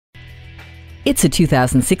It's a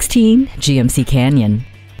 2016 GMC Canyon.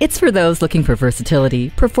 It's for those looking for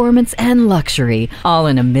versatility, performance, and luxury, all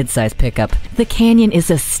in a midsize pickup. The Canyon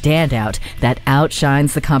is a standout that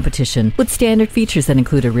outshines the competition with standard features that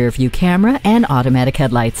include a rear-view camera and automatic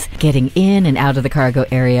headlights. Getting in and out of the cargo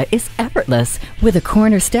area is effortless with a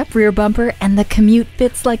corner step rear bumper, and the commute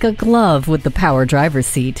fits like a glove with the power driver's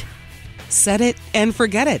seat. Set it and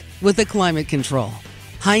forget it with the climate control.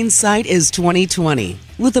 Hindsight is 20/20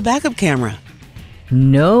 with a backup camera.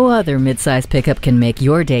 No other midsize pickup can make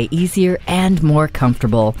your day easier and more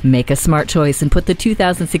comfortable. Make a smart choice and put the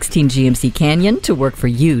 2016 GMC Canyon to work for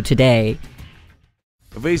you today.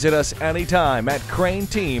 Visit us anytime at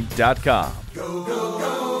crainteam.com. Go, go,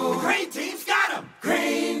 go.